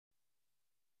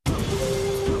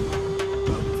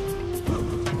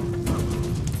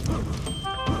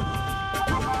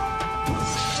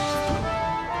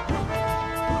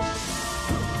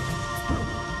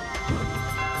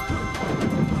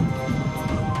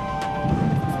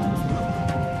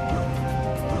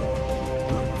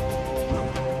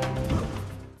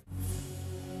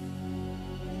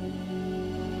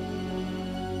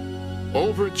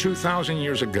Over 2,000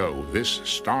 years ago, this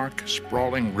stark,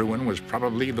 sprawling ruin was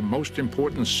probably the most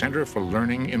important center for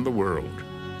learning in the world.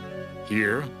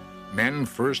 Here, men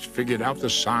first figured out the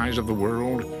size of the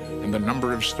world and the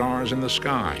number of stars in the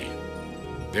sky.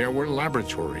 There were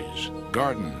laboratories,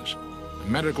 gardens, a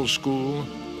medical school,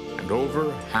 and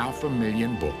over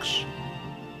 500,000 books.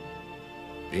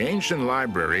 The ancient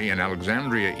library in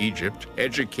Alexandria, Egypt,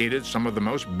 educated some of the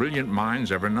most brilliant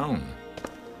minds ever known.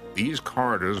 These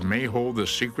corridors may hold the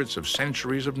secrets of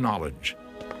centuries of knowledge.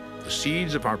 The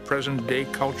seeds of our present-day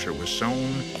culture were sown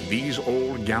in these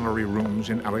old gallery rooms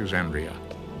in Alexandria.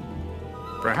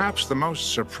 Perhaps the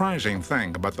most surprising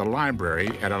thing about the library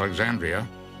at Alexandria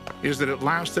is that it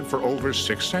lasted for over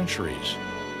 6 centuries,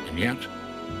 and yet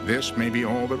this may be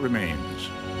all that remains.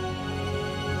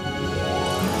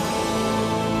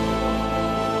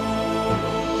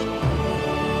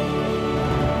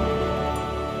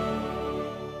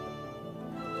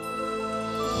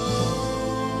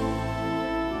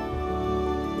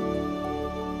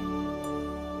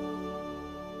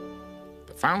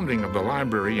 The founding of the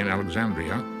library in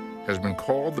Alexandria has been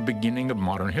called the beginning of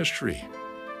modern history.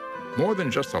 More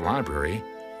than just a library,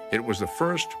 it was the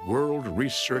first world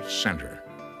research center.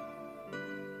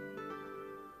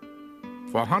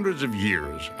 For hundreds of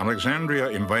years, Alexandria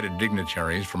invited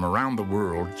dignitaries from around the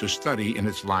world to study in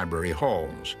its library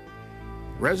halls.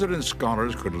 Resident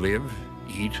scholars could live,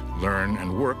 eat, learn,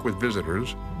 and work with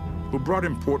visitors who brought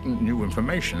important new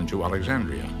information to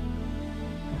Alexandria.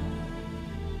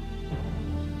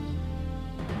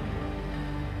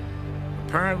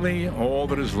 Apparently, all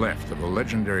that is left of the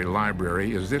legendary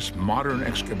library is this modern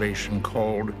excavation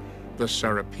called the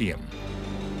Serapeum,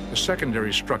 a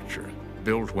secondary structure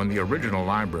built when the original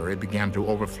library began to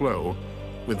overflow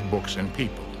with books and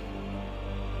people.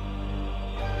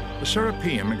 The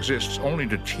Serapeum exists only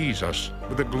to tease us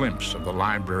with a glimpse of the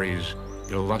library's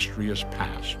illustrious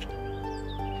past.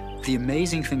 The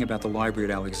amazing thing about the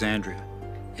library at Alexandria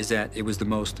is that it was the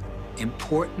most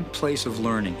important place of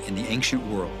learning in the ancient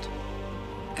world.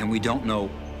 And we don't know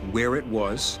where it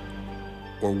was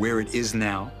or where it is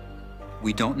now.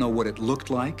 We don't know what it looked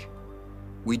like.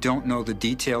 We don't know the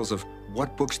details of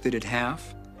what books did it have.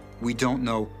 We don't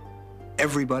know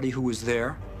everybody who was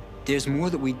there. There's more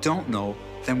that we don't know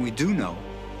than we do know.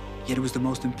 Yet it was the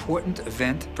most important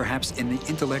event, perhaps, in the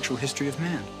intellectual history of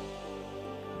man.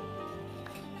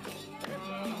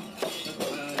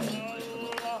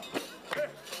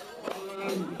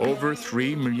 Over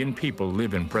 3 million people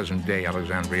live in present-day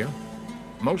Alexandria,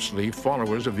 mostly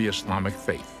followers of the Islamic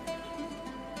faith.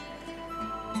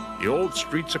 The old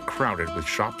streets are crowded with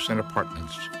shops and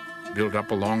apartments built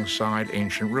up alongside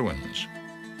ancient ruins.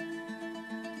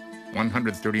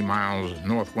 130 miles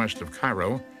northwest of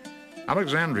Cairo,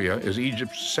 Alexandria is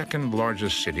Egypt's second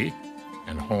largest city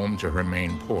and home to her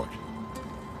main port.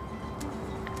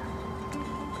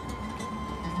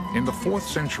 In the 4th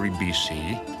century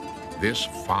BC, this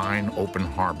fine open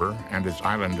harbor and its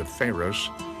island of Pharos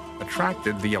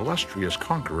attracted the illustrious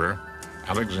conqueror,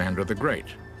 Alexander the Great.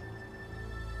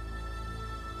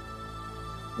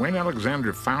 When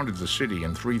Alexander founded the city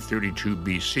in 332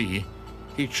 BC,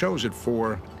 he chose it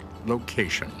for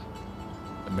location.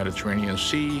 The Mediterranean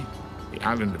Sea, the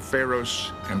island of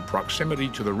Pharos, and proximity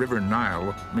to the river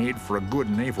Nile made for a good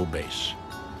naval base.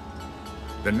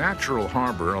 The natural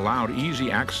harbor allowed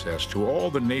easy access to all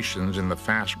the nations in the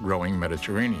fast-growing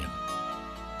Mediterranean.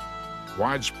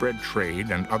 Widespread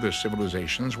trade and other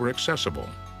civilizations were accessible.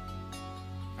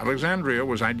 Alexandria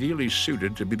was ideally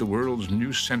suited to be the world's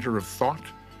new center of thought,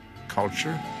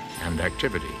 culture, and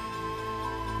activity.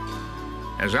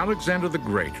 As Alexander the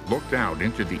Great looked out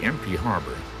into the empty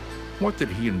harbor, what did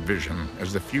he envision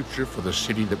as the future for the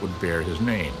city that would bear his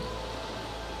name?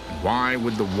 And why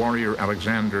would the warrior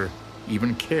Alexander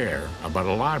even care about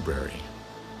a library?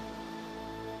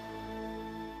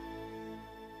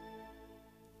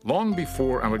 Long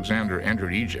before Alexander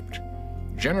entered Egypt,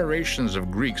 generations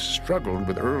of Greeks struggled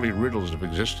with early riddles of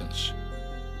existence.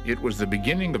 It was the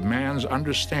beginning of man's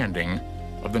understanding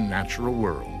of the natural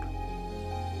world.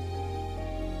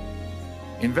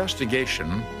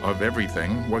 Investigation of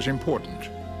everything was important.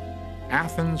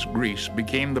 Athens, Greece,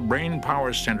 became the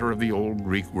brainpower center of the old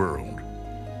Greek world.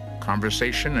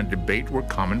 Conversation and debate were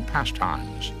common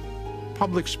pastimes.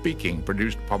 Public speaking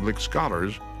produced public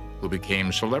scholars who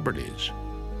became celebrities.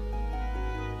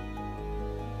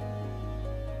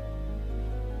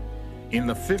 In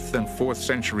the 5th and 4th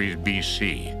centuries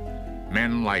BC,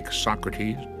 men like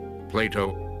Socrates,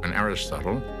 Plato, and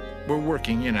Aristotle were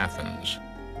working in Athens.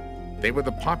 They were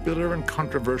the popular and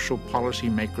controversial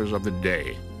policymakers of the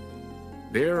day.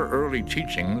 Their early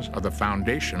teachings are the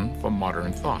foundation for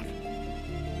modern thought.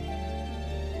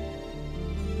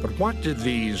 But what did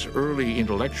these early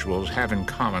intellectuals have in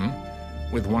common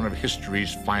with one of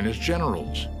history's finest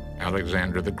generals,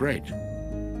 Alexander the Great?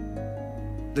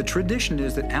 The tradition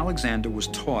is that Alexander was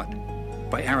taught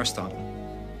by Aristotle.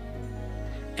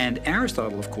 And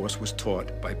Aristotle, of course, was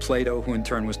taught by Plato, who in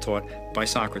turn was taught by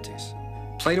Socrates.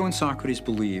 Plato and Socrates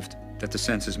believed that the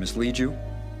senses mislead you,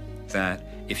 that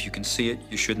if you can see it,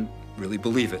 you shouldn't really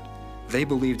believe it. They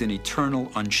believed in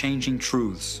eternal, unchanging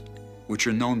truths, which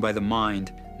are known by the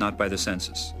mind, not by the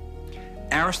senses.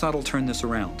 Aristotle turned this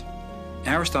around.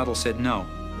 Aristotle said, no,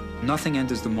 nothing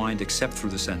enters the mind except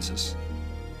through the senses.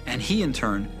 And he, in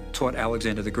turn, taught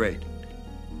Alexander the Great.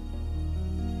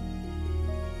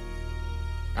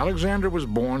 Alexander was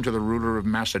born to the ruler of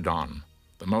Macedon,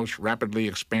 the most rapidly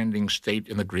expanding state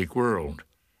in the Greek world.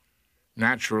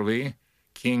 Naturally,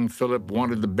 King Philip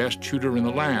wanted the best tutor in the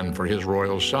land for his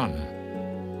royal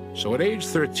son. So at age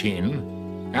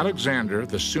 13, Alexander,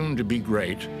 the soon-to-be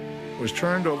great, was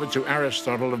turned over to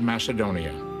Aristotle of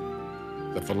Macedonia.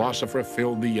 The philosopher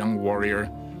filled the young warrior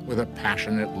with a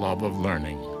passionate love of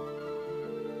learning.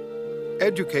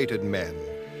 Educated men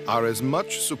are as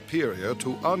much superior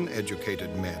to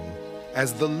uneducated men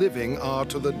as the living are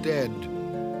to the dead.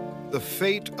 The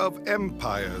fate of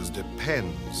empires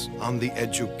depends on the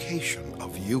education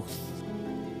of youth.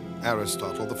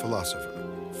 Aristotle the philosopher,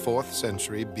 4th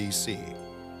century BC.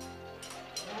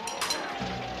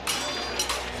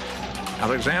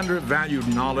 Alexander valued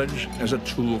knowledge as a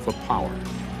tool for power.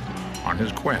 On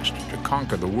his quest to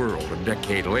conquer the world a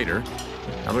decade later,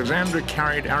 Alexander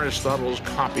carried Aristotle's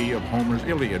copy of Homer's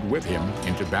Iliad with him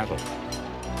into battle.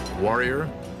 The warrior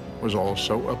was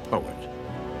also a poet.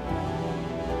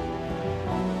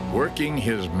 Working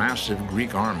his massive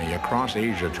Greek army across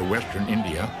Asia to western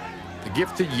India, the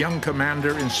gifted young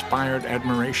commander inspired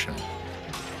admiration.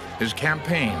 His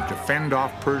campaign to fend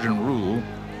off Persian rule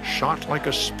shot like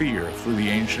a spear through the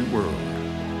ancient world,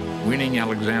 winning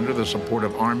Alexander the support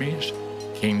of armies,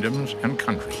 kingdoms, and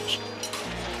countries.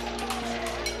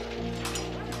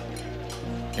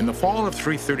 In the fall of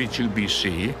 332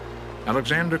 BC,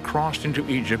 Alexander crossed into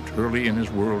Egypt early in his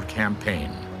world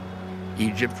campaign.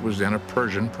 Egypt was then a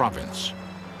Persian province.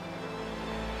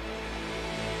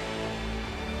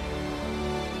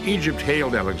 Egypt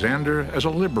hailed Alexander as a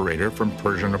liberator from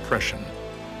Persian oppression.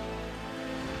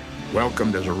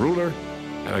 Welcomed as a ruler,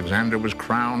 Alexander was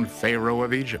crowned Pharaoh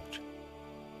of Egypt.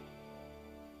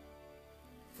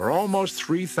 For almost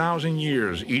 3,000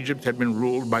 years, Egypt had been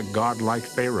ruled by godlike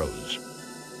pharaohs.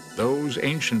 Those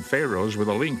ancient pharaohs were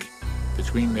the link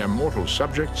between their mortal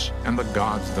subjects and the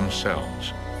gods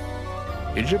themselves.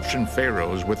 Egyptian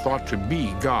pharaohs were thought to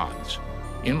be gods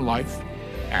in life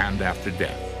and after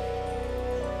death.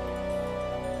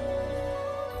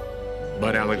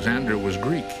 But Alexander was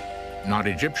Greek, not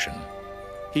Egyptian.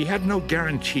 He had no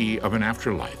guarantee of an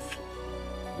afterlife.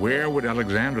 Where would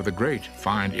Alexander the Great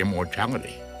find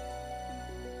immortality?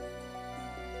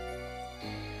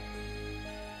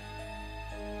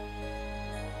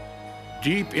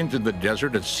 Deep into the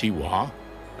desert at Siwa,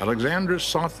 Alexander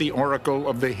sought the oracle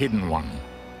of the Hidden One,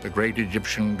 the great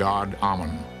Egyptian god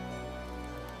Amun.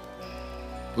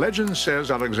 Legend says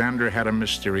Alexander had a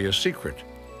mysterious secret.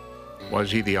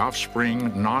 Was he the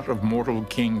offspring not of mortal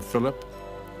King Philip,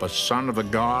 but son of the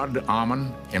god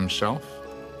Amun himself?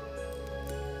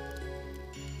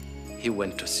 He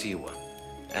went to Siwa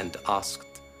and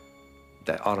asked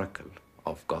the oracle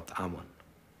of god Amun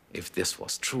if this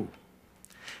was true.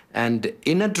 And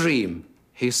in a dream,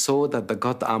 he saw that the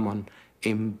god Amun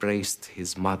embraced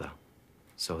his mother.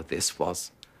 So this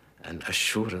was an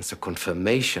assurance, a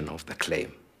confirmation of the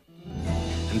claim.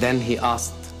 And then he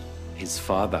asked his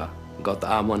father, god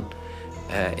Amun,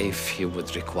 if he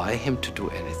would require him to do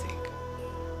anything.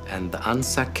 And the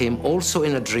answer came also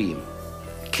in a dream.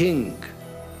 King,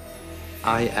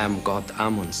 I am god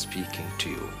Amun speaking to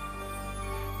you.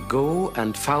 Go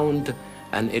and found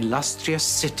an illustrious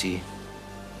city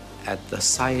at the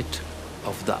site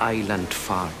of the island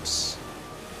Pharos.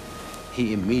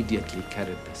 He immediately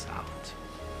carried this out.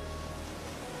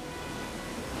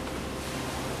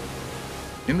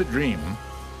 In the dream,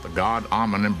 the god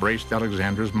Amun embraced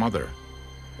Alexander's mother,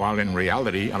 while in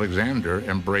reality, Alexander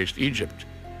embraced Egypt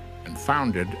and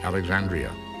founded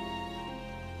Alexandria.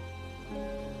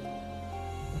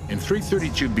 In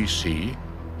 332 BC,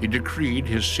 he decreed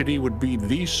his city would be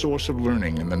the source of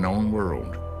learning in the known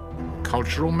world, a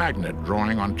cultural magnet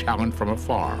drawing on talent from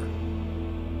afar.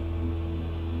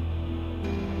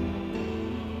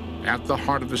 At the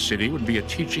heart of the city would be a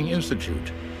teaching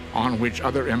institute on which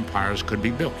other empires could be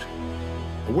built,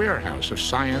 a warehouse of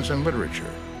science and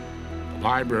literature. The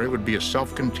library would be a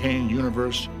self-contained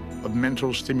universe of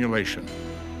mental stimulation,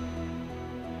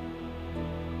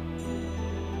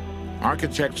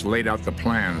 Architects laid out the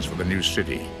plans for the new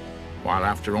city, while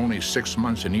after only 6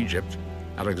 months in Egypt,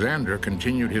 Alexander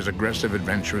continued his aggressive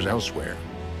adventures elsewhere.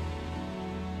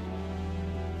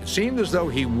 It seemed as though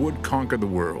he would conquer the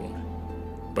world,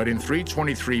 but in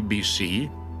 323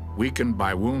 BC, weakened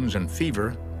by wounds and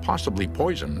fever, possibly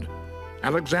poisoned,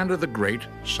 Alexander the Great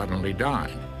suddenly died.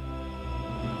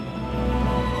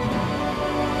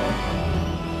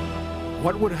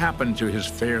 What would happen to his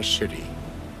fair city?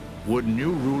 Would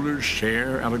new rulers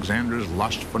share Alexander's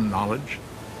lust for knowledge?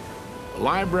 The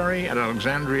library at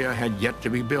Alexandria had yet to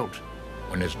be built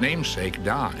when its namesake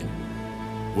died.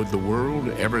 Would the world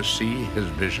ever see his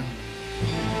vision?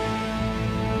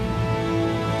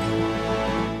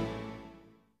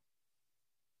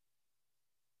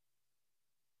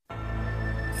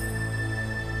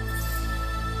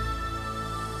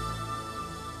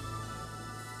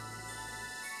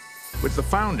 With the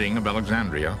founding of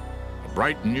Alexandria, a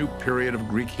bright new period of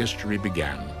Greek history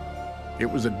began. It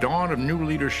was the dawn of new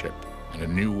leadership and a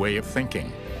new way of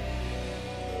thinking.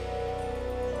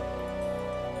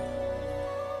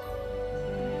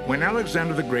 When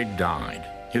Alexander the Great died,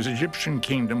 his Egyptian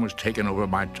kingdom was taken over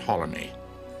by Ptolemy,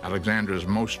 Alexander's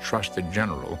most trusted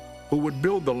general, who would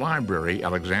build the library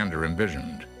Alexander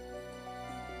envisioned.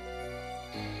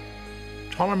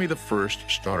 Ptolemy I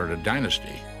started a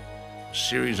dynasty, a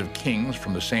series of kings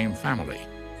from the same family,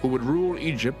 who would rule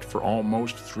Egypt for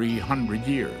almost 300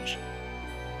 years.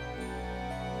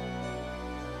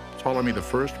 Ptolemy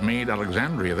I made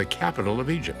Alexandria the capital of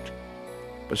Egypt,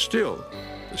 but still,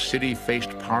 the city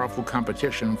faced powerful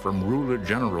competition from ruler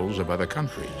generals of other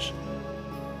countries.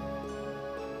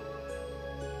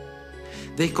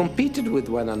 They competed with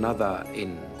one another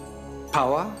in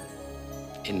power,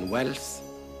 in wealth,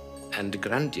 and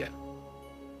grandeur.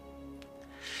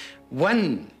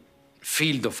 One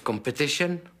field of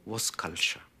competition was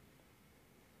culture.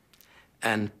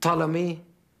 And Ptolemy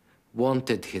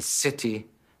wanted his city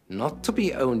not to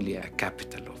be only a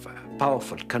capital of a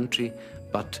powerful country,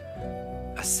 but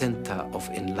a center of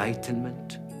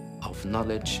enlightenment, of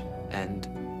knowledge, and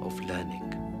of learning.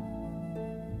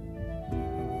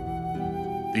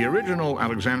 The original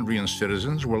Alexandrian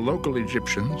citizens were local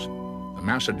Egyptians, the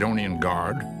Macedonian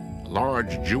Guard, a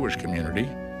large Jewish community,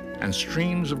 and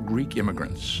streams of Greek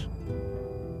immigrants.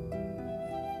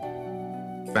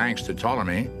 Thanks to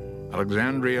Ptolemy,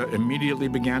 Alexandria immediately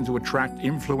began to attract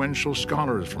influential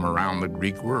scholars from around the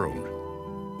Greek world.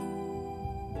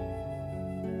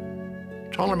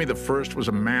 Ptolemy I was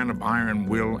a man of iron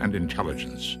will and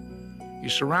intelligence. He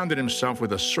surrounded himself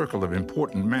with a circle of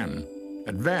important men,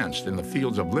 advanced in the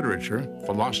fields of literature,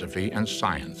 philosophy, and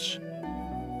science.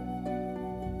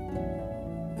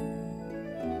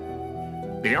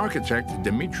 The architect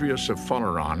Demetrius of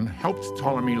Phaleron helped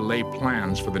Ptolemy lay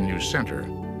plans for the new center.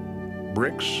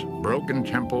 Bricks, broken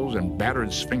temples, and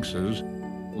battered sphinxes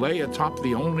lay atop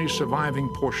the only surviving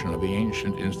portion of the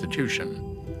ancient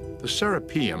institution. The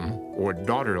Serapeum, or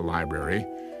daughter library,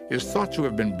 is thought to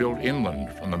have been built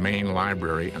inland from the main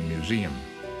library and museum.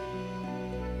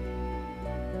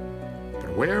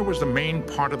 But where was the main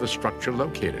part of the structure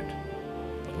located?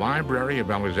 The Library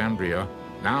of Alexandria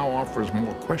now offers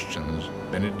more questions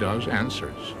than it does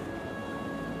answers.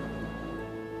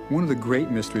 One of the great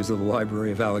mysteries of the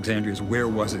Library of Alexandria is where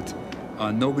was it?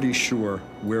 Nobody's sure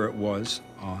where it was.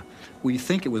 We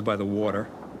think it was by the water,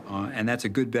 and that's a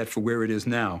good bet for where it is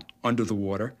now, under the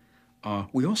water.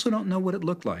 We also don't know what it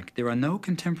looked like. There are no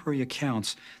contemporary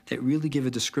accounts that really give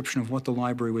a description of what the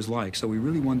library was like. So we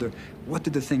really wonder, what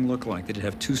did the thing look like? Did it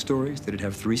have 2 stories? Did it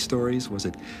have 3 stories? Was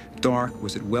it dark?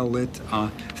 Was it well lit?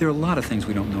 There are a lot of things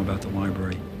we don't know about the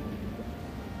library.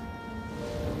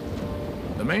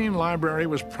 The main library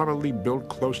was probably built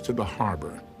close to the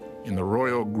harbor, in the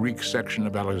royal Greek section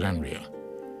of Alexandria.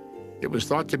 It was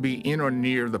thought to be in or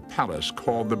near the palace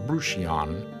called the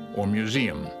Bruchion, or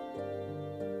museum.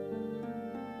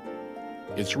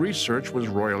 Its research was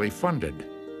royally funded.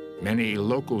 Many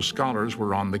local scholars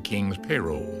were on the king's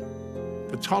payroll.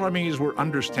 The Ptolemies were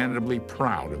understandably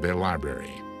proud of their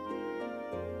library.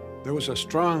 There was a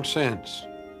strong sense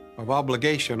of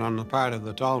obligation on the part of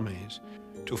the Ptolemies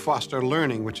to foster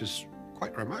learning, which is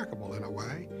quite remarkable in a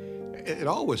way. It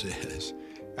always is.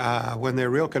 When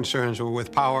their real concerns were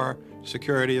with power,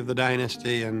 security of the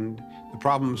dynasty, and the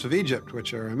problems of Egypt,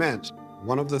 which are immense.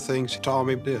 One of the things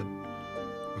Ptolemy did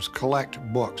was collect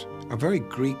books, a very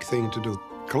Greek thing to do.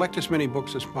 Collect as many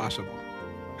books as possible,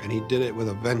 and he did it with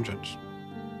a vengeance.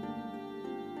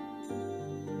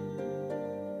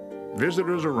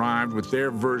 Visitors arrived with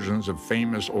their versions of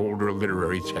famous older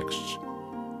literary texts.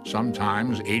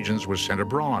 Sometimes agents were sent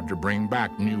abroad to bring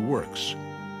back new works.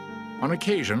 On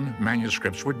occasion,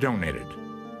 manuscripts were donated.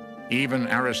 Even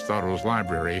Aristotle's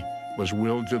library was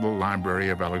willed to the Library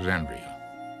of Alexandria.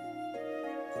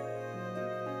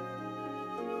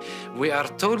 We are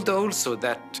told also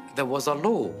that there was a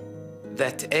law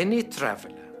that any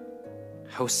traveler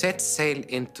who set sail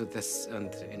into the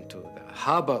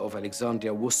harbor of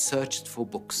Alexandria was searched for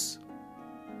books.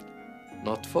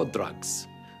 Not for drugs,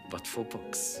 but for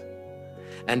books.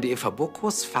 And if a book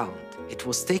was found, it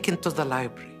was taken to the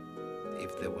library.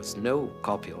 If there was no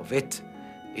copy of it,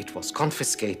 it was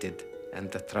confiscated and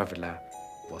the traveler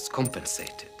was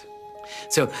compensated.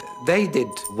 So they did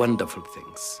wonderful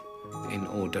things in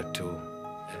order to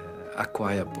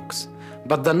acquire books.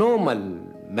 But the normal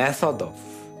method of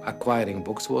acquiring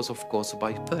books was, of course,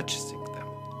 by purchasing them.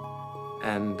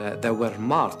 And there were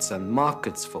marts and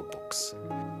markets for books.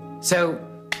 So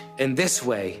in this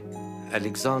way,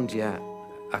 Alexandria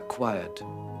acquired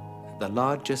the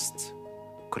largest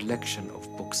collection of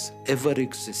books ever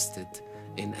existed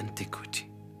in antiquity.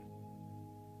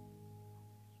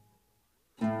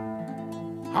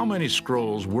 How many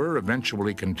scrolls were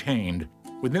eventually contained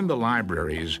within the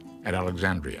libraries at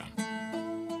Alexandria?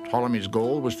 Ptolemy's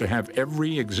goal was to have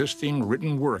every existing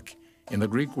written work in the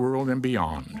Greek world and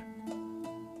beyond.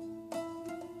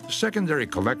 The secondary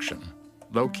collection,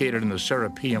 located in the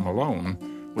Serapeum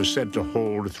alone, was said to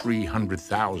hold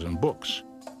 300,000 books.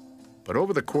 But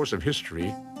over the course of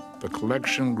history, the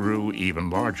collection grew even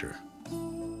larger.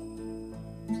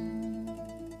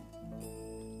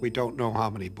 We don't know how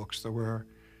many books there were.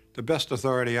 The best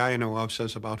authority I know of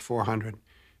says about 400,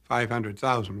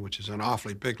 500,000, which is an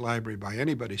awfully big library by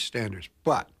anybody's standards.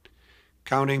 But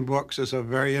counting books is a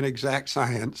very inexact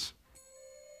science.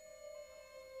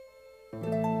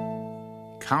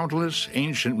 Countless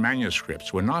ancient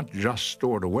manuscripts were not just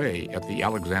stored away at the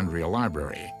Alexandria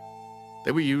Library.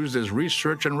 They were used as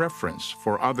research and reference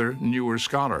for other newer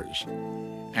scholars.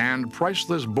 And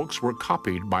priceless books were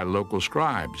copied by local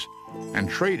scribes and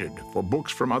traded for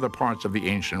books from other parts of the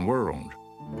ancient world.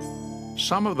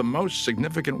 Some of the most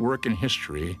significant work in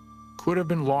history could have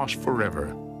been lost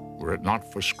forever were it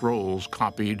not for scrolls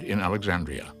copied in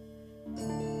Alexandria.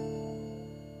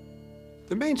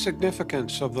 The main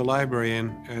significance of the library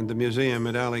and the museum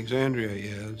at Alexandria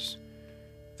is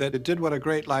that it did what a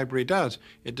great library does.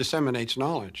 It disseminates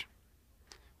knowledge.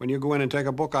 When you go in and take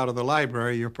a book out of the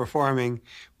library, you're performing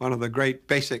one of the great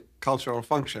basic cultural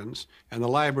functions, and the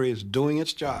library is doing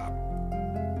its job.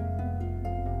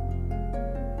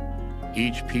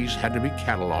 Each piece had to be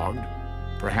cataloged,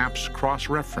 perhaps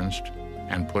cross-referenced,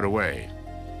 and put away.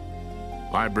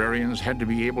 Librarians had to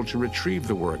be able to retrieve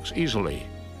the works easily,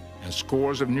 and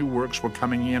scores of new works were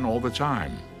coming in all the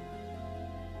time.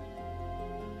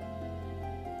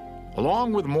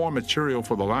 Along with more material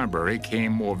for the library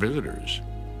came more visitors.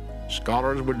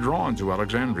 Scholars were drawn to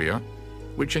Alexandria,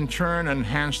 which in turn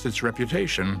enhanced its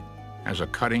reputation as a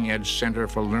cutting-edge center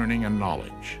for learning and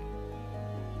knowledge.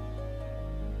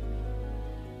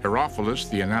 Herophilus,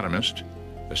 the anatomist,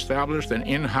 established an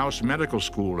in-house medical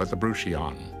school at the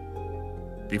Bruchion.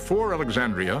 Before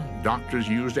Alexandria, doctors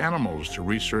used animals to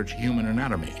research human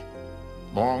anatomy.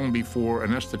 Long before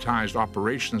anesthetized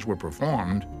operations were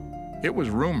performed, it was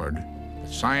rumored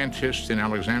that scientists in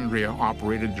Alexandria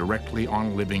operated directly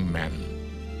on living men.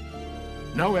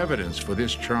 No evidence for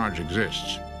this charge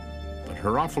exists, but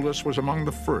Herophilus was among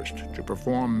the first to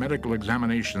perform medical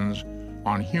examinations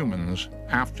on humans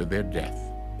after their death.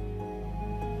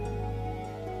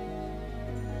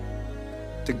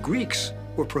 The Greeks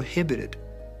were prohibited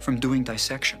from doing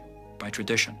dissection by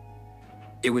tradition.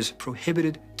 It was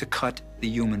prohibited to cut the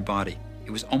human body.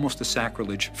 It was almost a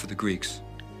sacrilege for the Greeks.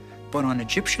 But on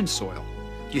Egyptian soil,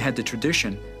 you had the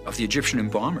tradition of the Egyptian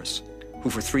embalmers, who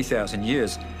for 3,000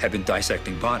 years had been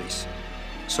dissecting bodies.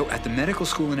 So at the medical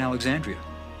school in Alexandria,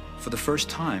 for the first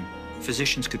time,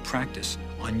 physicians could practice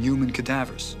on human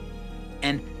cadavers.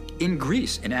 And in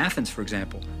Greece, in Athens, for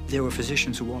example, there were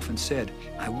physicians who often said,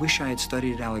 "I wish I had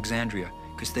studied at Alexandria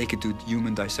because they could do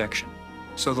human dissection."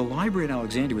 So the library at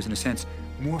Alexandria was, in a sense,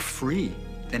 more free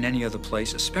than any other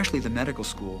place, especially the medical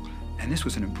school, and this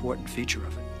was an important feature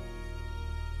of it.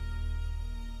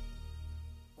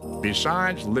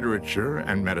 Besides literature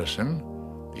and medicine,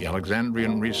 the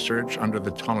Alexandrian research under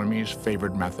the Ptolemies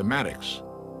favored mathematics.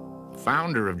 The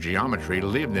founder of geometry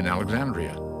lived in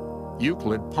Alexandria.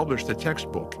 Euclid published a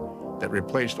textbook that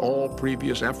replaced all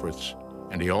previous efforts,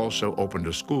 and he also opened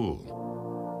a school.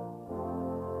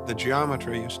 The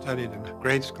geometry you studied in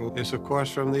grade school is, of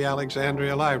course, from the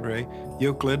Alexandria Library.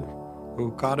 Euclid,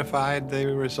 who codified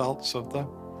the results of the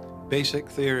basic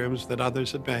theorems that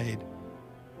others had made.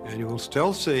 And you will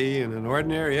still see in an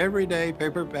ordinary, everyday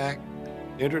paperback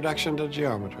Introduction to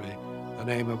Geometry, the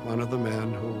name of one of the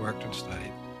men who worked and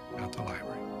studied at the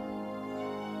library.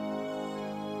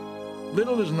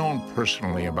 Little is known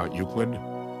personally about Euclid,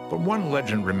 but one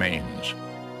legend remains.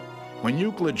 When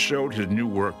Euclid showed his new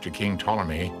work to King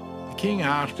Ptolemy, the king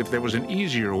asked if there was an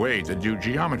easier way to do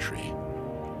geometry.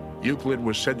 Euclid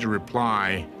was said to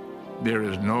reply, "There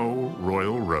is no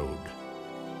royal road."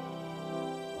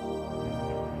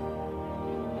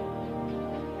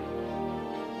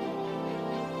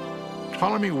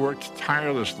 Ptolemy worked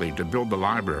tirelessly to build the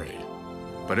library,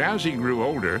 but as he grew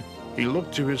older, he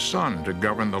looked to his son to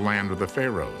govern the land of the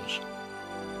pharaohs.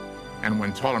 And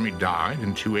when Ptolemy died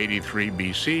in 283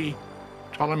 BC,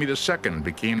 Ptolemy II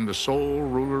became the sole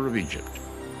ruler of Egypt.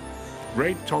 The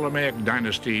great Ptolemaic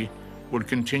dynasty would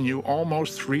continue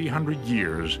almost 300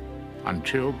 years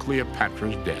until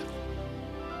Cleopatra's death.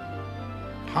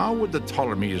 How would the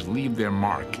Ptolemies leave their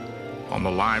mark on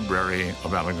the Library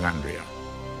of Alexandria?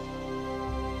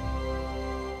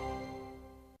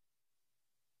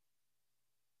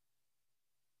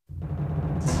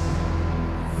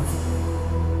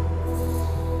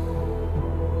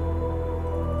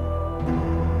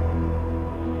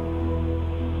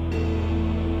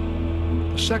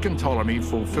 The second Ptolemy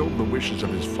fulfilled the wishes of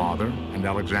his father and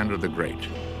Alexander the Great,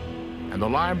 and the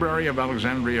Library of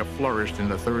Alexandria flourished in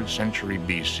the 3rd century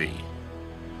BC.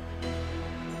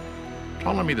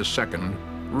 Ptolemy II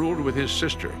ruled with his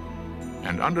sister,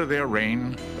 and under their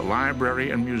reign, the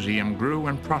library and museum grew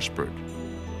and prospered.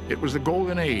 It was the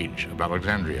golden age of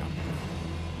Alexandria.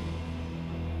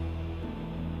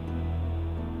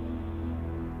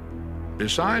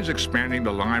 Besides expanding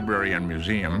the library and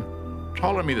museum,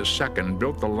 Ptolemy II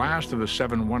built the last of the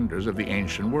 7 wonders of the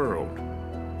ancient world,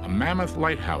 a mammoth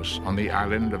lighthouse on the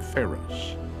island of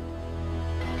Pharos.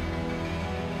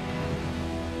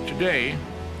 Today,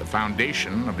 the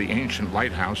foundation of the ancient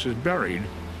lighthouse is buried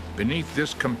beneath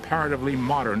this comparatively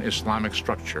modern Islamic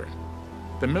structure,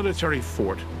 the military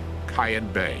fort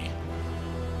Qayed Bey.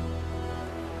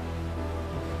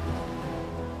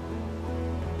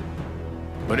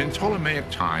 But in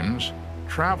Ptolemaic times,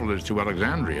 travelers to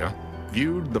Alexandria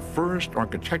viewed the first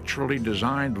architecturally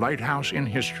designed lighthouse in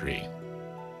history,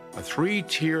 a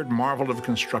 3-tiered marvel of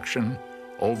construction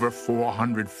over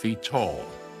 400 feet tall.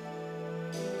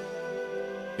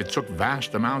 It took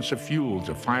vast amounts of fuel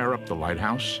to fire up the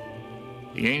lighthouse.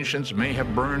 The ancients may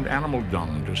have burned animal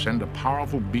dung to send a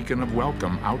powerful beacon of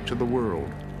welcome out to the world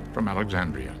from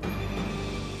Alexandria.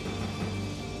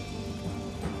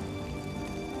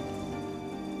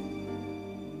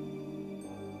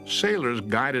 Sailors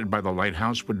guided by the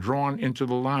lighthouse were drawn into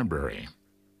the library.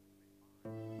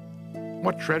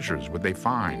 What treasures would they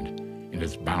find in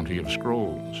its bounty of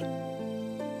scrolls?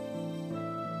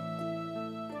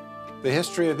 The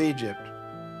history of Egypt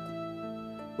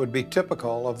would be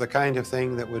typical of the kind of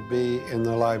thing that would be in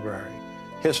the library.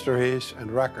 Histories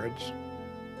and records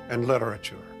and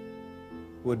literature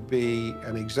would be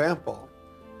an example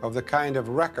of the kind of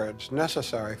records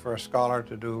necessary for a scholar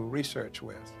to do research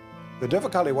with. The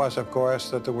difficulty was, of course,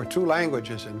 that there were 2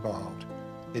 languages involved,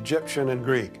 Egyptian and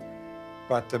Greek,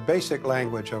 but the basic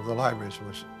language of the libraries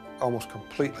was almost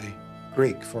completely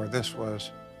Greek, for this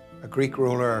was a Greek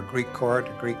ruler, a Greek court,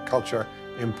 a Greek culture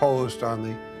imposed on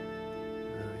the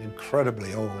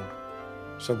incredibly old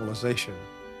civilization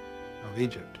of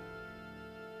Egypt.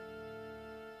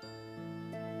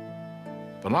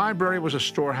 The library was a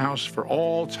storehouse for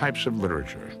all types of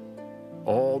literature.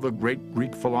 All the great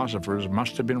Greek philosophers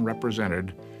must have been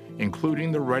represented,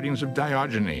 including the writings of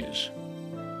Diogenes.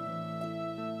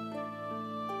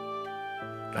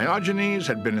 Diogenes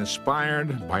had been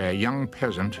inspired by a young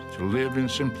peasant to live in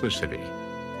simplicity.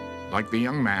 Like the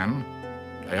young man,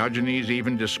 Diogenes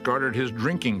even discarded his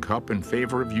drinking cup in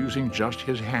favor of using just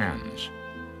his hands.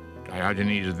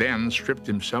 Diogenes then stripped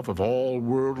himself of all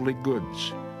worldly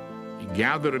goods. He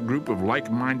gathered a group of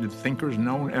like-minded thinkers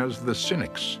known as the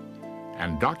Cynics,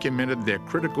 and documented their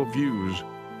critical views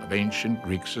of ancient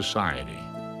Greek society.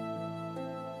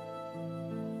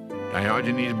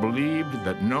 Diogenes believed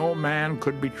that no man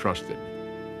could be trusted.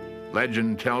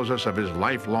 Legend tells us of his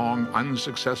lifelong,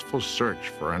 unsuccessful search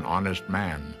for an honest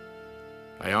man.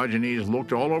 Diogenes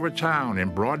looked all over town in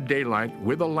broad daylight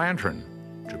with a lantern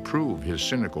to prove his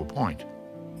cynical point.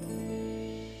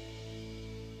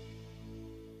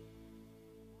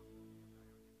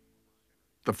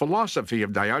 The philosophy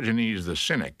of Diogenes the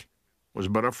Cynic was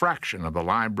but a fraction of the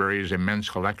library's immense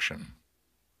collection.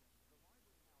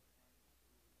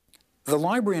 The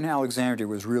library in Alexandria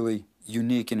was really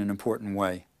unique in an important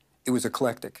way. It was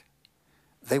eclectic.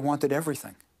 They wanted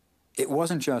everything. It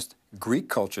wasn't just Greek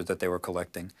culture that they were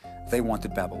collecting. They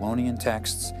wanted Babylonian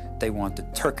texts, they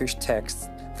wanted Turkish texts,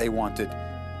 they wanted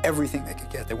everything they could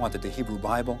get. They wanted the Hebrew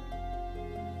Bible.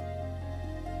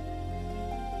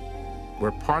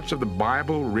 Were parts of the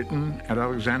Bible written at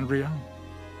Alexandria?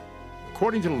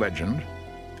 According to legend,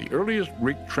 the earliest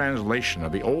Greek translation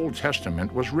of the Old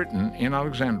Testament was written in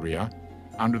Alexandria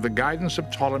under the guidance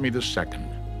of Ptolemy II.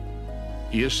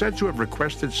 He is said to have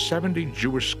requested 70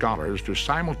 Jewish scholars to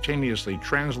simultaneously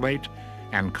translate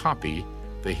and copy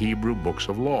the Hebrew books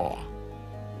of law.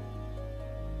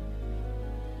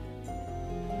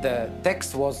 The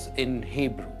text was in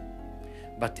Hebrew,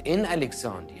 but in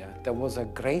Alexandria there was a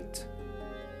great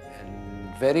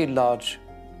and very large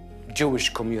Jewish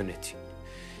community.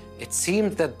 It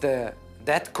seemed that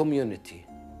that community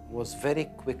was very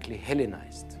quickly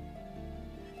Hellenized,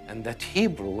 and that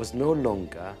Hebrew was no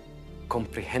longer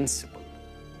comprehensible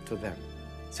to them.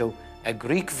 So a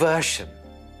Greek version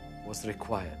was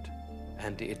required,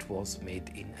 and it was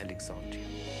made in Alexandria.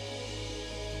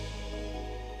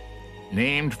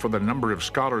 Named for the number of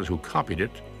scholars who copied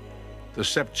it, the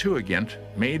Septuagint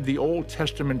made the Old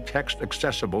Testament text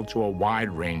accessible to a wide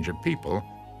range of people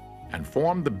and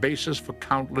formed the basis for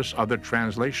countless other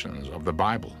translations of the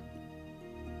Bible.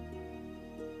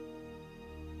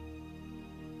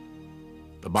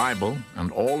 The Bible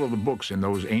and all of the books in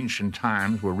those ancient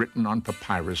times were written on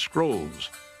papyrus scrolls.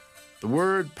 The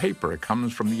word paper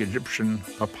comes from the Egyptian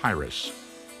papyrus,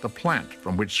 the plant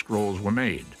from which scrolls were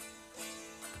made.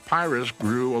 Papyrus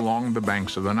grew along the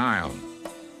banks of the Nile.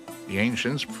 The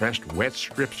ancients pressed wet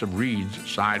strips of reeds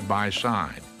side by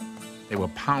side. They were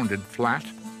pounded flat,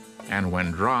 and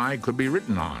when dry, could be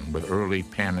written on with early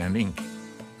pen and ink.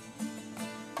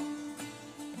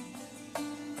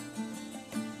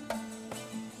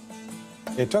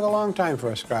 It took a long time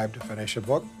for a scribe to finish a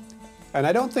book, and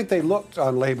I don't think they looked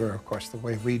on labor, of course, the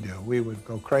way we do. We would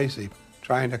go crazy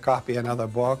trying to copy another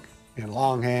book in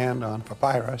longhand on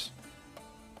papyrus,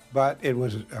 but it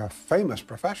was a famous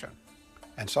profession,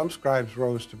 and some scribes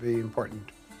rose to be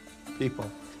important people.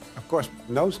 Of course,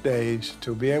 in those days,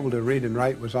 to be able to read and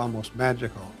write was almost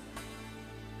magical.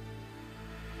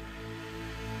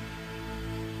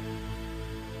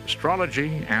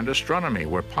 Astrology and astronomy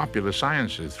were popular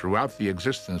sciences throughout the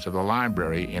existence of the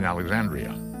library in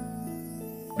Alexandria.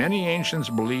 Many ancients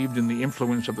believed in the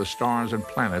influence of the stars and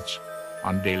planets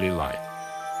on daily life.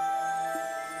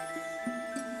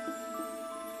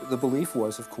 The belief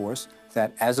was, of course,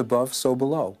 that as above, so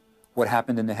below. What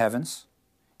happened in the heavens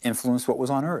influenced what was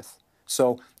on Earth.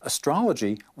 So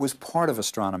astrology was part of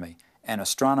astronomy, and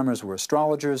astronomers were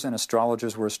astrologers, and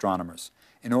astrologers were astronomers.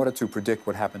 In order to predict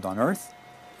what happened on Earth,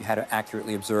 you had to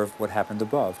accurately observe what happened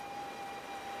above.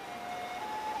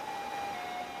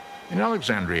 In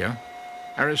Alexandria,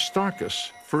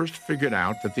 Aristarchus first figured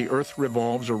out that the Earth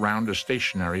revolves around a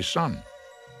stationary sun.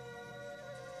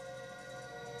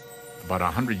 About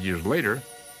 100 years later,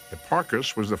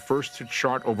 Hipparchus was the first to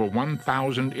chart over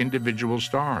 1,000 individual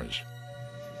stars.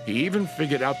 He even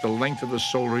figured out the length of the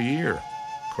solar year,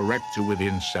 correct to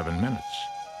within 7 minutes.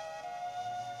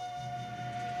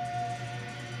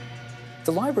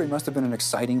 The library must have been an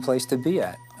exciting place to be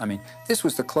at. I mean, this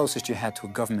was the closest you had to a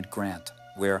government grant,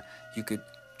 where you could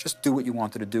just do what you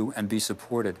wanted to do and be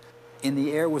supported. In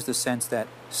the air was the sense that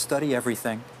study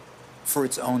everything for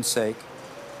its own sake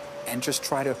and just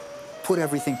try to put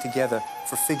everything together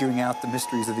for figuring out the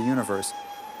mysteries of the universe.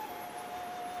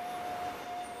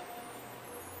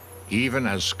 Even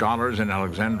as scholars in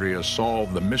Alexandria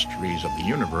solved the mysteries of the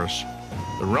universe,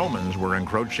 the Romans were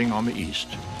encroaching on the East.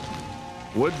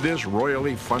 Would this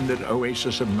royally funded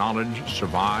oasis of knowledge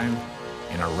survive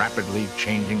in a rapidly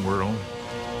changing world?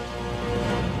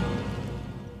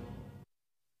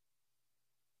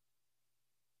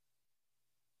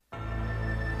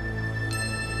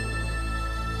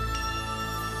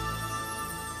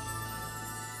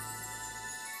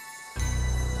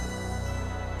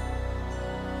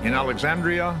 In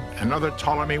Alexandria, another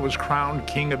Ptolemy was crowned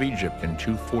king of Egypt in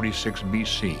 246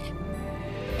 BC.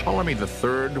 Ptolemy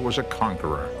III was a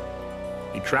conqueror.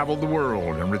 He traveled the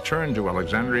world and returned to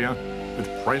Alexandria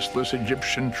with priceless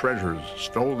Egyptian treasures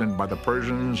stolen by the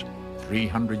Persians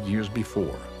 300 years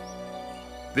before.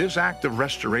 This act of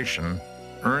restoration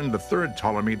earned the third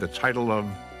Ptolemy the title of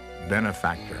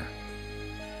benefactor.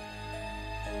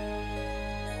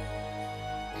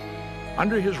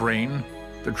 Under his reign,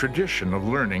 the tradition of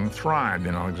learning thrived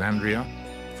in Alexandria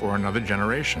for another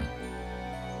generation.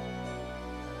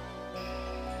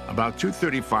 About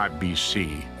 235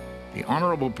 BC, the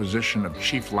honorable position of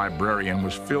chief librarian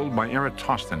was filled by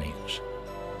Eratosthenes.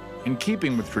 In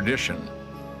keeping with tradition,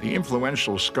 The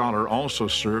influential scholar also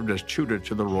served as tutor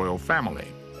to the royal family.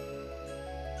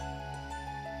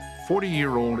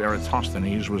 40-year-old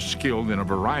Eratosthenes was skilled in a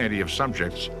variety of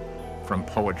subjects, from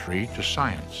poetry to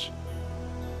science.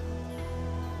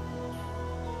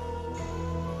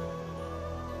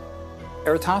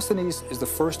 Eratosthenes is the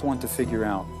first one to figure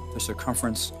out the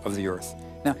circumference of the Earth.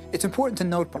 Now, it's important to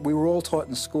note, we were all taught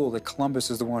in school that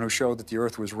Columbus is the one who showed that the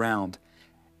Earth was round.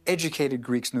 Educated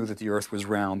Greeks knew that the Earth was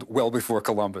round well before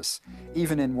Columbus.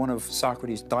 Even in one of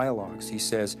Socrates' dialogues, he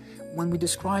says, when we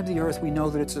describe the Earth, we know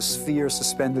that it's a sphere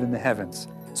suspended in the heavens.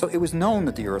 So it was known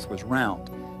that the Earth was round.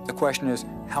 The question is,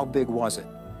 how big was it?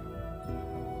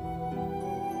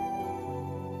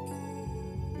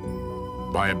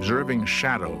 By observing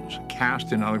shadows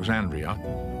cast in Alexandria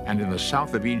and in the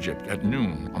south of Egypt at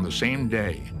noon on the same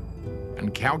day,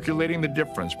 and calculating the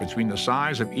difference between the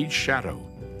size of each shadow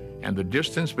and the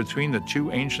distance between the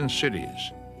two ancient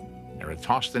cities,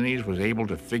 Eratosthenes was able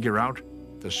to figure out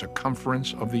the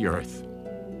circumference of the Earth.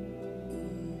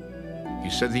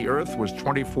 He said the Earth was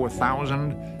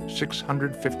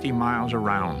 24,650 miles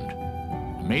around.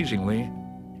 Amazingly,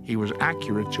 he was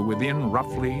accurate to within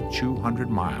roughly 200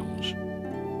 miles.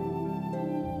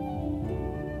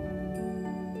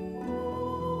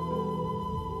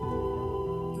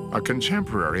 A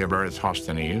contemporary of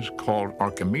Eratosthenes, called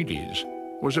Archimedes,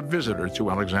 was a visitor to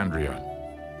Alexandria.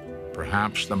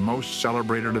 Perhaps the most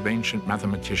celebrated of ancient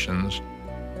mathematicians,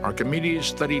 Archimedes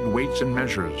studied weights and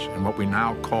measures in what we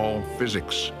now call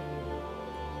physics.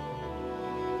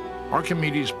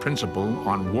 Archimedes' principle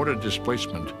on water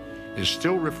displacement is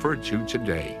still referred to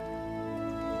today.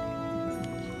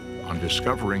 On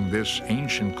discovering this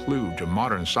ancient clue to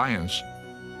modern science,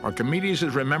 Archimedes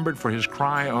is remembered for his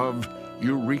cry of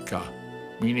Eureka,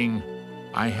 meaning,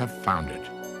 I have found it.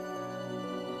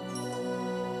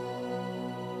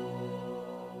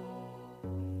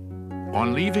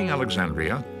 On leaving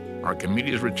Alexandria,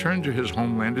 Archimedes returned to his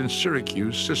homeland in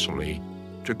Syracuse, Sicily,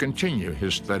 to continue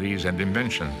his studies and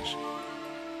inventions.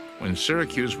 When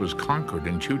Syracuse was conquered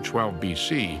in 212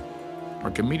 BC,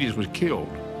 Archimedes was killed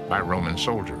by Roman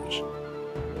soldiers.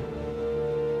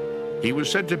 He was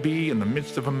said to be in the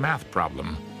midst of a math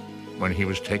problem when he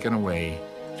was taken away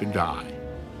to die.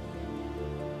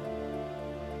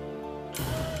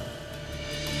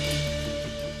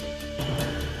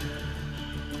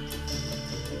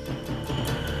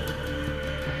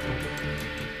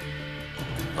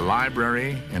 The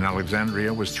library in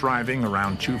Alexandria was thriving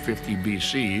around 250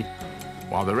 BC,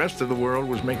 while the rest of the world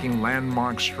was making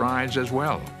landmark strides as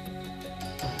well.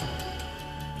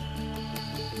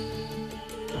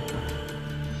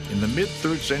 In the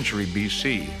mid-3rd century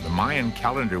BC, the Mayan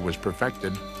calendar was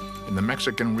perfected in the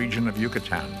Mexican region of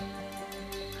Yucatan.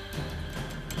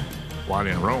 While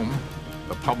in Rome,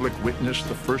 the public witnessed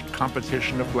the first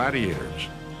competition of gladiators.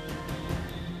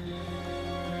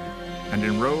 And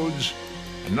in Rhodes,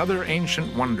 another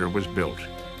ancient wonder was built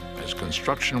as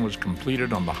construction was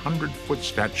completed on the 100-foot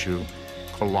statue,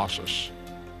 Colossus.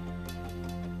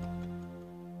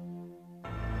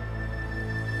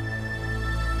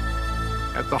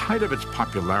 At the height of its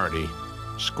popularity,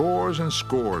 scores and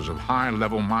scores of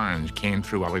high-level minds came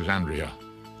through Alexandria.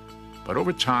 But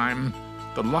over time,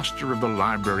 the luster of the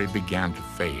library began to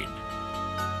fade.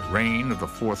 The reign of the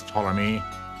 4th Ptolemy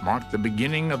marked the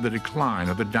beginning of the decline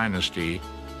of the dynasty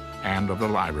and of the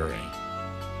library.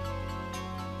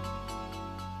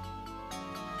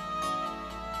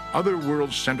 Other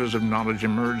world centers of knowledge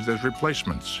emerged as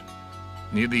replacements.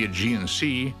 Near the Aegean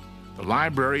Sea, the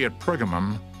library at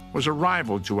Pergamum was a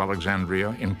rival to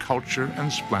Alexandria in culture and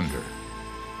splendor.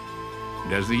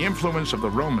 And as the influence of the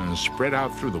Romans spread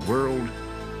out through the world,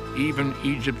 even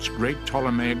Egypt's great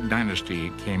Ptolemaic dynasty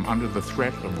came under the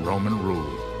threat of Roman rule.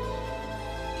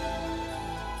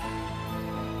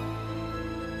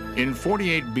 In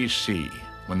 48 BC,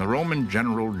 when the Roman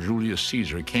general Julius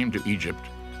Caesar came to Egypt,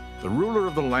 the ruler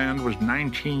of the land was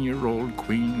 19-year-old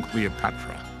Queen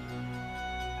Cleopatra.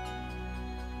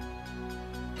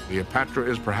 Cleopatra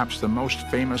is perhaps the most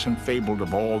famous and fabled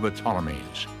of all the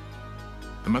Ptolemies.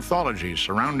 The mythology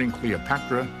surrounding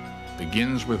Cleopatra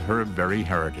begins with her very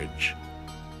heritage.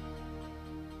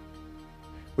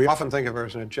 We often think of her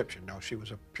as an Egyptian. No, she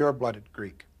was a pure-blooded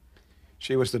Greek.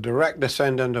 She was the direct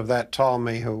descendant of that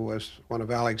Ptolemy who was one of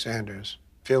Alexander's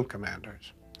field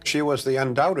commanders. She was the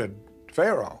undoubted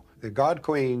pharaoh, the god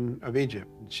queen of Egypt.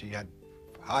 She had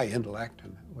high intellect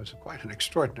and was quite an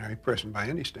extraordinary person by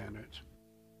any standards.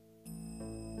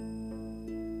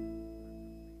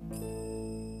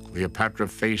 Cleopatra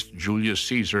faced Julius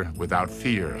Caesar without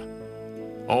fear.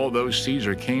 Although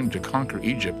Caesar came to conquer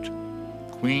Egypt,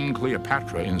 Queen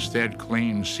Cleopatra instead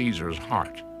claimed Caesar's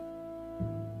heart.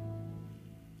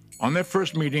 On their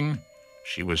first meeting,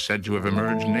 she was said to have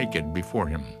emerged naked before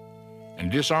him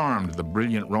and disarmed the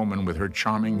brilliant Roman with her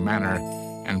charming manner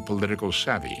and political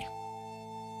savvy.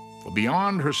 For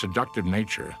beyond her seductive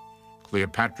nature,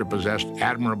 Cleopatra possessed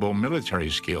admirable military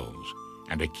skills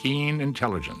and a keen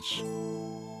intelligence.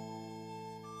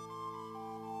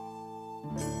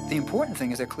 The important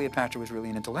thing is that Cleopatra was really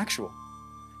an intellectual.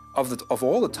 Of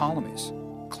all the Ptolemies,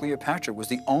 Cleopatra was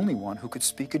the only one who could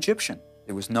speak Egyptian.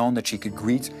 It was known that she could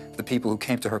greet the people who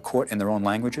came to her court in their own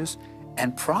languages,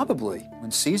 and probably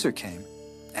when Caesar came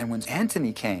and when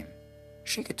Antony came,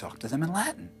 she could talk to them in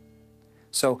Latin.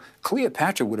 So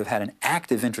Cleopatra would have had an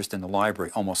active interest in the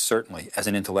library, almost certainly, as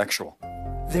an intellectual.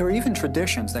 There are even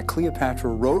traditions that Cleopatra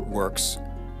wrote works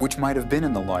which might have been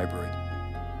in the library.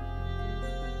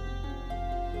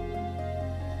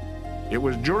 It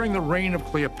was during the reign of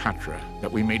Cleopatra that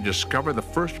we may discover the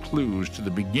first clues to the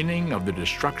beginning of the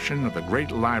destruction of the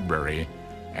great library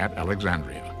at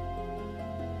Alexandria.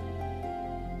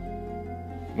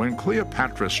 When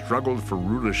Cleopatra struggled for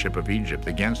rulership of Egypt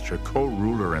against her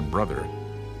co-ruler and brother,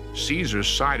 Caesar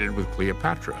sided with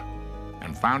Cleopatra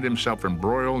and found himself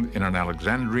embroiled in an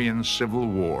Alexandrian civil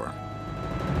war.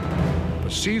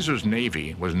 But Caesar's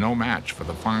navy was no match for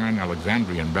the fine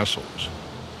Alexandrian vessels,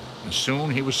 and soon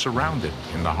he was surrounded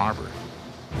in the harbor.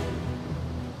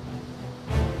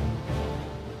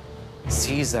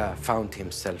 Caesar found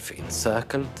himself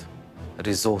encircled,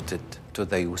 resorted to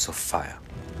the use of fire,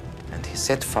 and he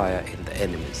set fire in the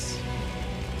enemy's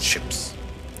ships.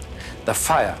 The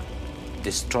fire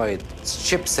destroyed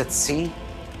ships at sea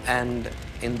and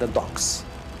in the docks.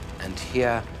 And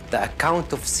here, the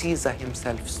account of Caesar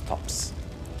himself stops.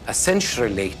 A century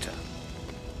later,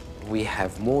 we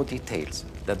have more details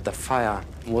that the fire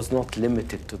was not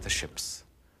limited to the ships,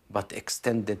 but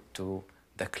extended to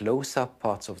the closer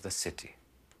parts of the city,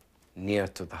 near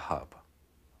to the harbor.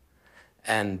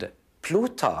 And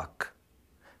Plutarch,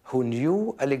 who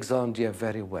knew Alexandria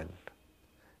very well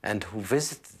and who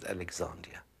visited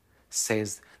Alexandria,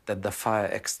 says that the fire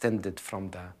extended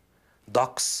from the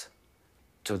docks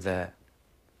to the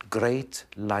great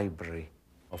library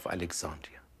of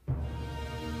Alexandria.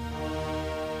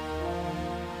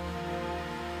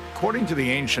 According to the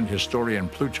ancient historian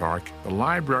Plutarch, the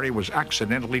library was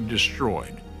accidentally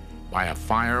destroyed by a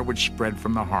fire which spread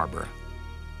from the harbor.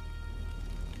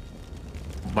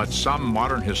 But some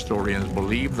modern historians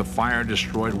believe the fire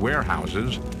destroyed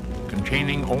warehouses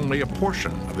containing only a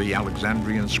portion of the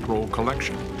Alexandrian scroll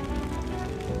collection.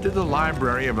 Did the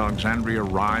Library of Alexandria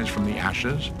rise from the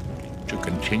ashes to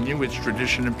continue its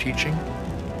tradition of teaching?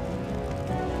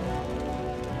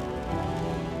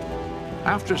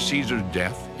 After Caesar's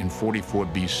death in 44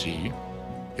 BC,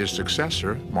 his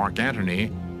successor, Mark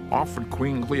Antony, offered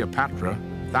Queen Cleopatra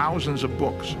thousands of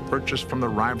books purchased from the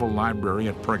rival library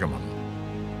at Pergamum.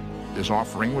 This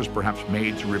offering was perhaps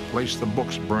made to replace the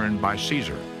books burned by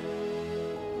Caesar.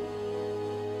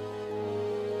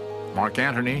 Mark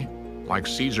Antony, like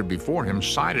Caesar before him,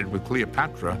 sided with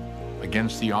Cleopatra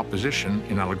against the opposition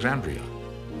in Alexandria.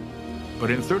 But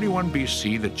in 31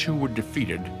 BC, the two were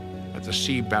defeated at the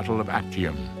sea battle of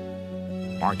Actium.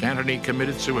 Mark Antony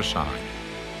committed suicide,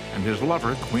 and his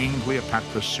lover, Queen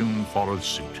Cleopatra, soon followed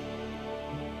suit.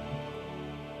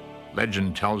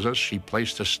 Legend tells us she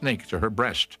placed a snake to her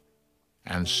breast,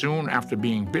 and soon after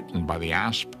being bitten by the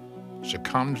asp,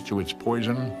 succumbed to its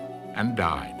poison and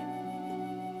died.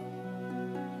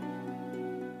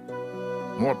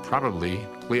 More probably,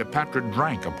 Cleopatra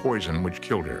drank a poison which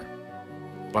killed her.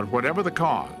 But whatever the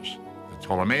cause, the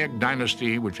Ptolemaic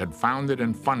dynasty, which had founded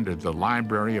and funded the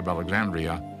Library of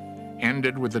Alexandria,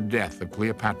 ended with the death of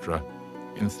Cleopatra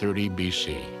in 30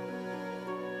 BC.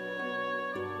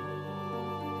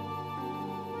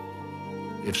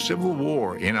 If civil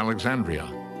war in Alexandria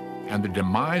and the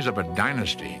demise of a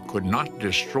dynasty could not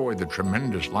destroy the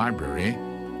tremendous library,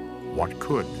 what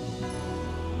could?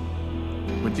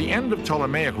 With the end of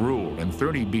Ptolemaic rule in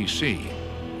 30 BC,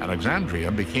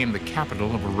 Alexandria became the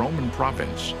capital of a Roman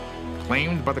province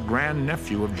claimed by the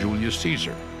grandnephew of Julius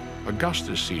Caesar,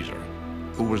 Augustus Caesar,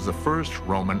 who was the first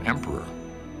Roman emperor.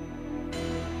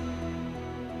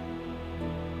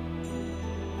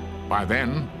 By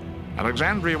then,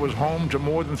 Alexandria was home to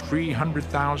more than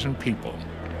 300,000 people.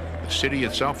 The city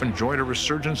itself enjoyed a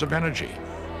resurgence of energy,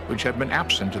 which had been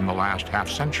absent in the last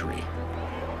half-century.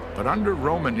 But under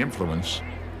Roman influence,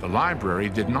 the library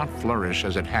did not flourish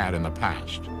as it had in the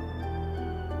past.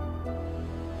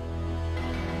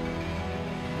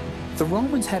 The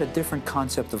Romans had a different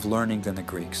concept of learning than the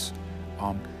Greeks.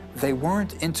 They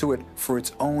weren't into it for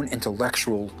its own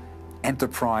intellectual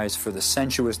enterprise for the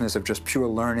sensuousness of just pure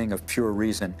learning, of pure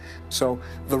reason. So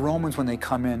the Romans, when they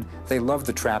come in, they love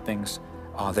the trappings,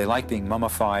 they like being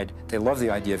mummified, they love the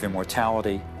idea of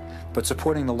immortality, but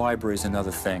supporting the library is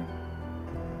another thing.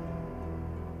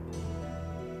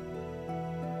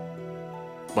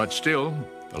 But still,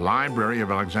 the Library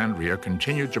of Alexandria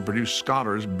continued to produce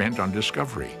scholars bent on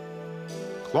discovery.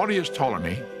 Claudius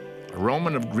Ptolemy, a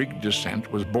Roman of Greek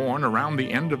descent, was born around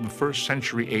the end of the 1st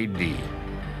century AD.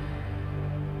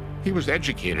 He was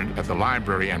educated at the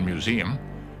library and museum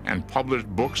and published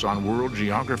books on world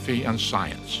geography and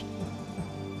science.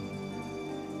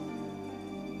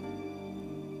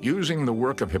 Using the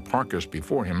work of Hipparchus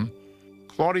before him,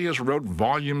 Claudius wrote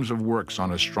volumes of works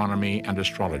on astronomy and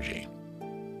astrology.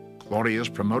 Claudius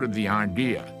promoted the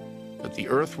idea that the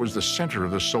Earth was the center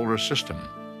of the solar system.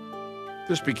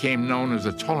 This became known as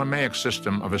the Ptolemaic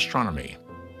system of astronomy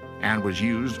and was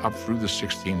used up through the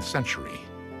 16th century.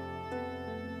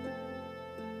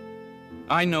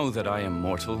 I know that I am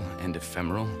mortal and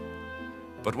ephemeral,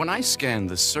 but when I scan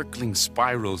the circling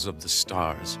spirals of the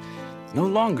stars, no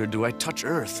longer do I touch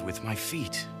Earth with my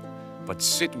feet, but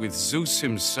sit with Zeus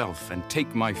himself and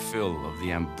take my fill of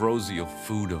the ambrosial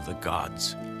food of the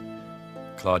gods.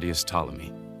 Claudius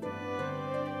Ptolemy.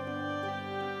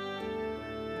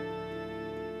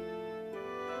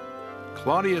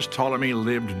 Claudius Ptolemy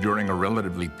lived during a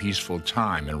relatively peaceful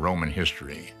time in Roman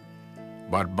history.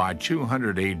 But by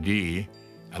 200 AD,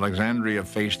 Alexandria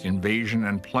faced invasion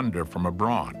and plunder from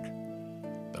abroad.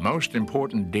 The most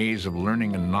important days of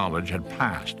learning and knowledge had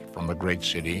passed from the great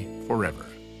city forever.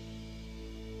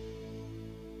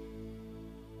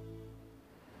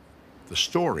 The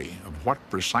story of what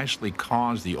precisely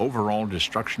caused the overall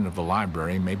destruction of the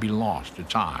library may be lost to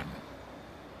time.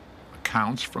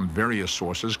 Accounts from various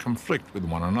sources conflict with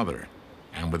one another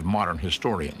and with modern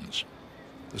historians.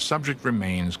 The subject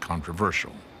remains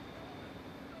controversial.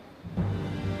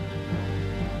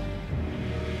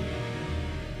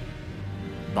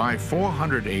 By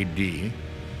 400 AD,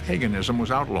 paganism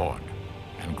was outlawed,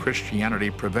 and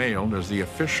Christianity prevailed as the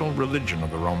official religion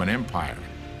of the Roman Empire.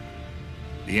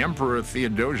 The Emperor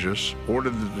Theodosius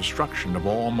ordered the destruction of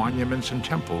all monuments and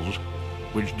temples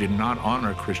which did not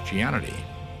honor Christianity.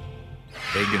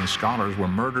 Pagan scholars were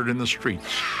murdered in the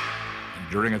streets, and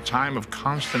during a time of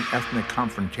constant ethnic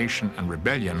confrontation and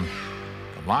rebellion,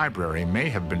 the library may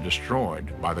have been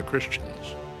destroyed by the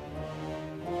Christians.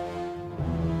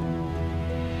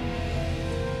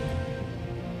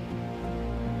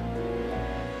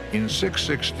 In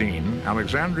 616,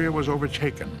 Alexandria was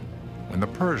overtaken when the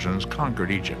Persians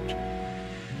conquered Egypt.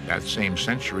 That same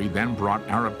century then brought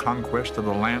Arab conquest of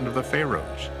the land of the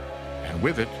pharaohs, and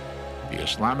with it, the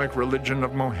Islamic religion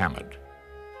of Muhammad.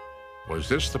 Was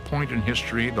this the point in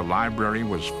history the library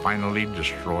was finally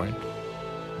destroyed?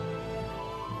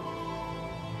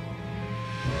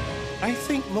 I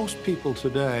think most people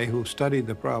today who studied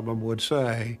the problem would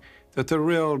say that the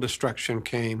real destruction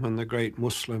came when the great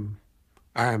Muslim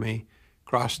army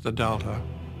crossed the Delta,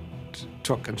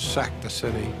 took and sacked the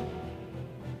city.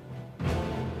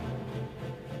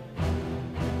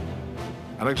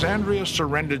 Alexandria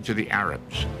surrendered to the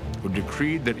Arabs, who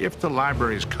decreed that if the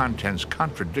library's contents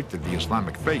contradicted the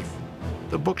Islamic faith,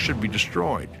 the book should be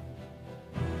destroyed.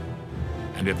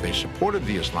 And if they supported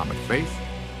the Islamic faith,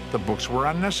 the books were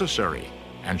unnecessary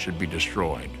and should be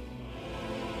destroyed.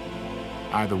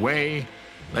 Either way,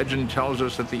 legend tells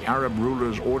us that the Arab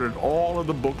rulers ordered all of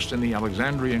the books in the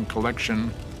Alexandrian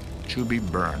collection to be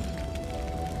burned.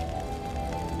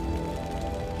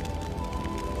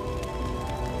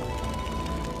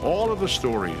 All of the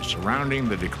stories surrounding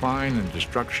the decline and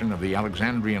destruction of the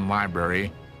Alexandrian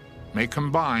library may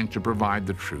combine to provide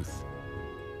the truth.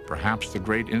 Perhaps the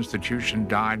great institution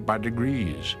died by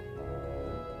degrees.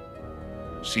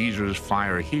 Caesar's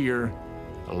fire here,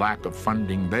 the lack of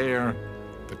funding there,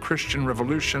 the Christian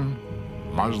Revolution,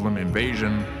 Muslim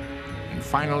invasion, and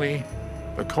finally,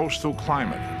 the coastal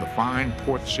climate of the fine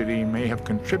port city may have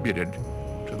contributed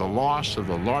to the loss of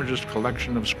the largest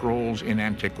collection of scrolls in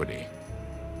antiquity.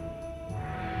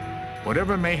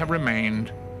 Whatever may have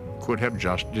remained could have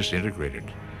just disintegrated.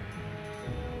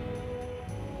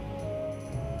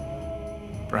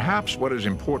 Perhaps what is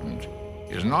important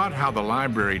is not how the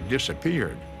library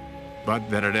disappeared, but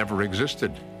that it ever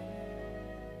existed.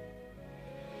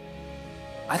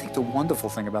 I think the wonderful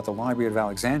thing about the Library of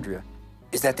Alexandria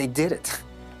is that they did it,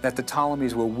 that the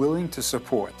Ptolemies were willing to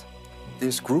support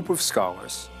this group of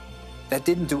scholars that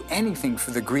didn't do anything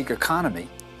for the Greek economy.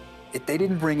 They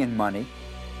didn't bring in money.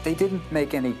 They didn't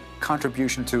make any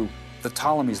contribution to the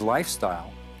Ptolemies'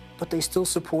 lifestyle, but they still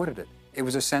supported it. It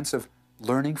was a sense of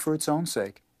learning for its own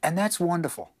sake, and that's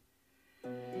wonderful.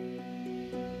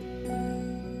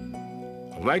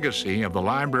 The legacy of the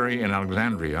library in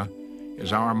Alexandria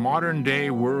is our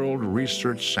modern-day World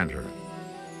Research Center.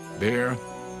 There,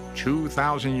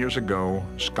 2,000 years ago,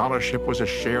 scholarship was a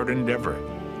shared endeavor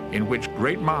in which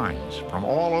great minds from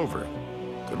all over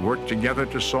could work together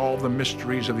to solve the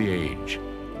mysteries of the age.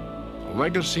 The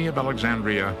legacy of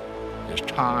Alexandria is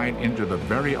tied into the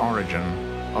very origin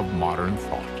of modern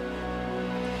thought.